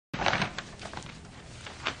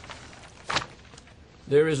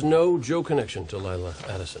There is no Joe connection to Lila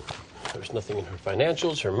Addison. There's nothing in her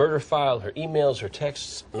financials, her murder file, her emails, her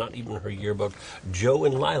texts, not even her yearbook. Joe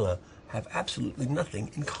and Lila have absolutely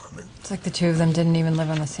nothing in common. It's like the two of them didn't even live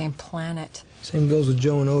on the same planet. Same goes with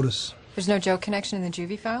Joe and Otis. There's no Joe connection in the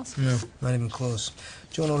juvie files? No, not even close.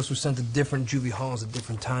 Joe and Otis were sent to different juvie halls at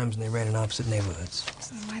different times, and they ran in opposite neighborhoods.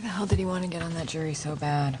 So why the hell did he want to get on that jury so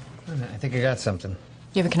bad? I think I got something.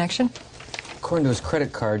 You have a connection? According to his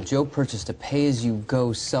credit card, Joe purchased a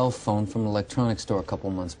pay-as-you-go cell phone from an electronics store a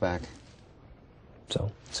couple months back.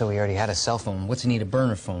 So he already had a cell phone. What's he need a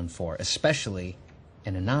burner phone for? Especially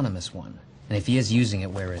an anonymous one. And if he is using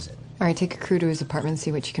it, where is it? All right, take a crew to his apartment and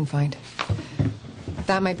see what you can find.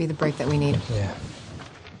 That might be the break that we need. Yeah.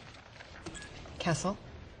 Castle?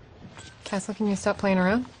 Castle, can you stop playing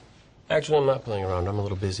around? Actually, I'm not playing around. I'm a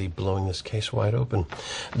little busy blowing this case wide open.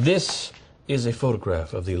 This is a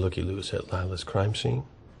photograph of the looky-loos at Lila's crime scene.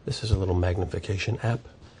 This is a little magnification app.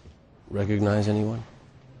 Recognize anyone?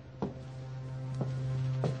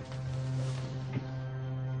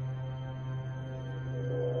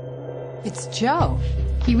 It's Joe.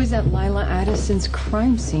 He was at Lila Addison's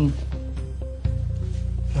crime scene.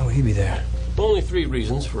 How would he be there? Only 3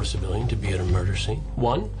 reasons for a civilian to be at a murder scene.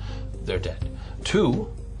 1, they're dead.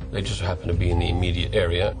 2, they just happen to be in the immediate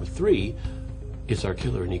area. 3, it's our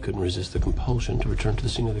killer and he couldn't resist the compulsion to return to the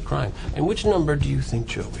scene of the crime. And which number do you think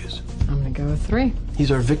Joe is? I'm gonna go with 3.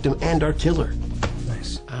 He's our victim and our killer.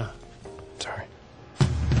 Nice.